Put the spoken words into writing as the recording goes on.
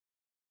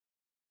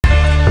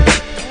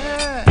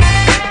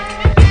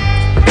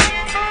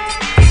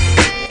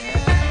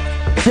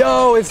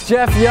Yo, it's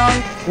Jeff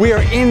Young. We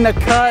are in the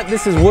cut.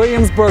 This is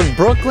Williamsburg,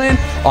 Brooklyn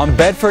on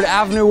Bedford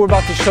Avenue. We're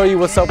about to show you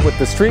what's up with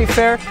the street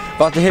fair.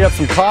 About to hit up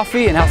some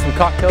coffee and have some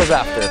cocktails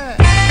after.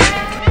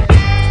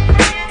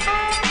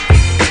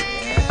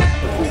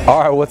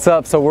 All right, what's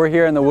up? So we're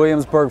here in the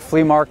Williamsburg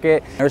flea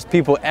market. There's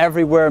people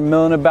everywhere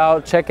milling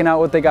about, checking out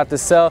what they got to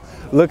sell,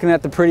 looking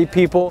at the pretty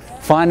people,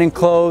 finding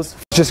clothes.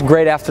 Just a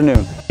great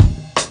afternoon.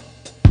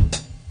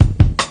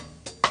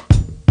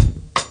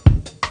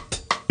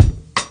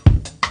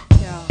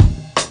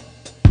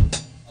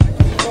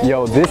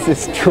 Yo, this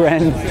is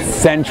trend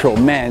central,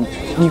 man.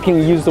 You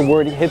can use the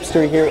word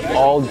hipster here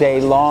all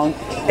day long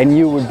and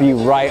you would be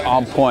right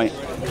on point.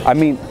 I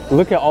mean,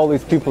 look at all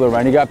these people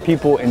around. You got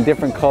people in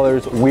different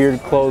colors, weird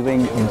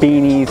clothing,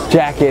 beanies,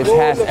 jackets,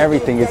 hats,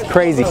 everything. It's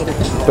crazy,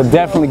 but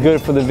definitely good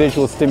for the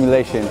visual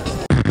stimulation.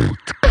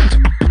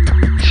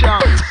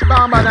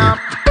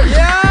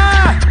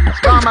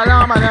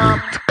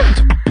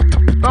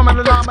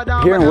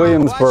 Here in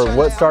Williamsburg,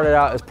 what started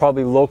out as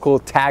probably local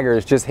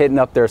taggers just hitting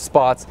up their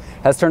spots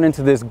has turned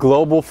into this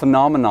global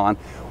phenomenon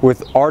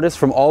with artists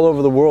from all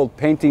over the world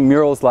painting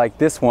murals like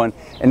this one,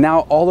 and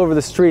now all over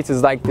the streets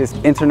is like this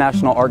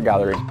international art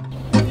gallery.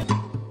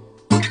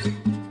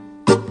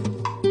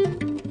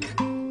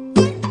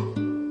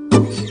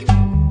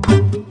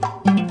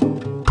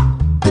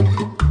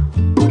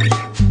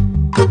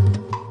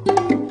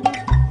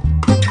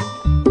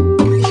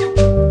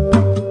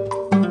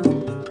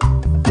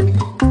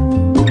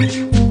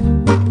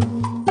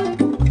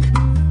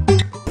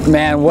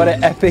 Man, what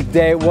an epic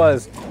day it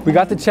was. We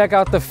got to check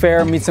out the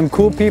fair, meet some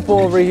cool people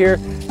over here,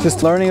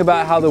 just learning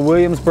about how the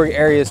Williamsburg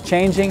area is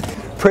changing.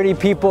 Pretty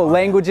people,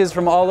 languages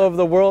from all over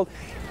the world.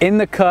 In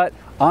the cut,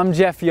 I'm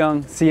Jeff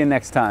Young. See you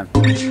next time.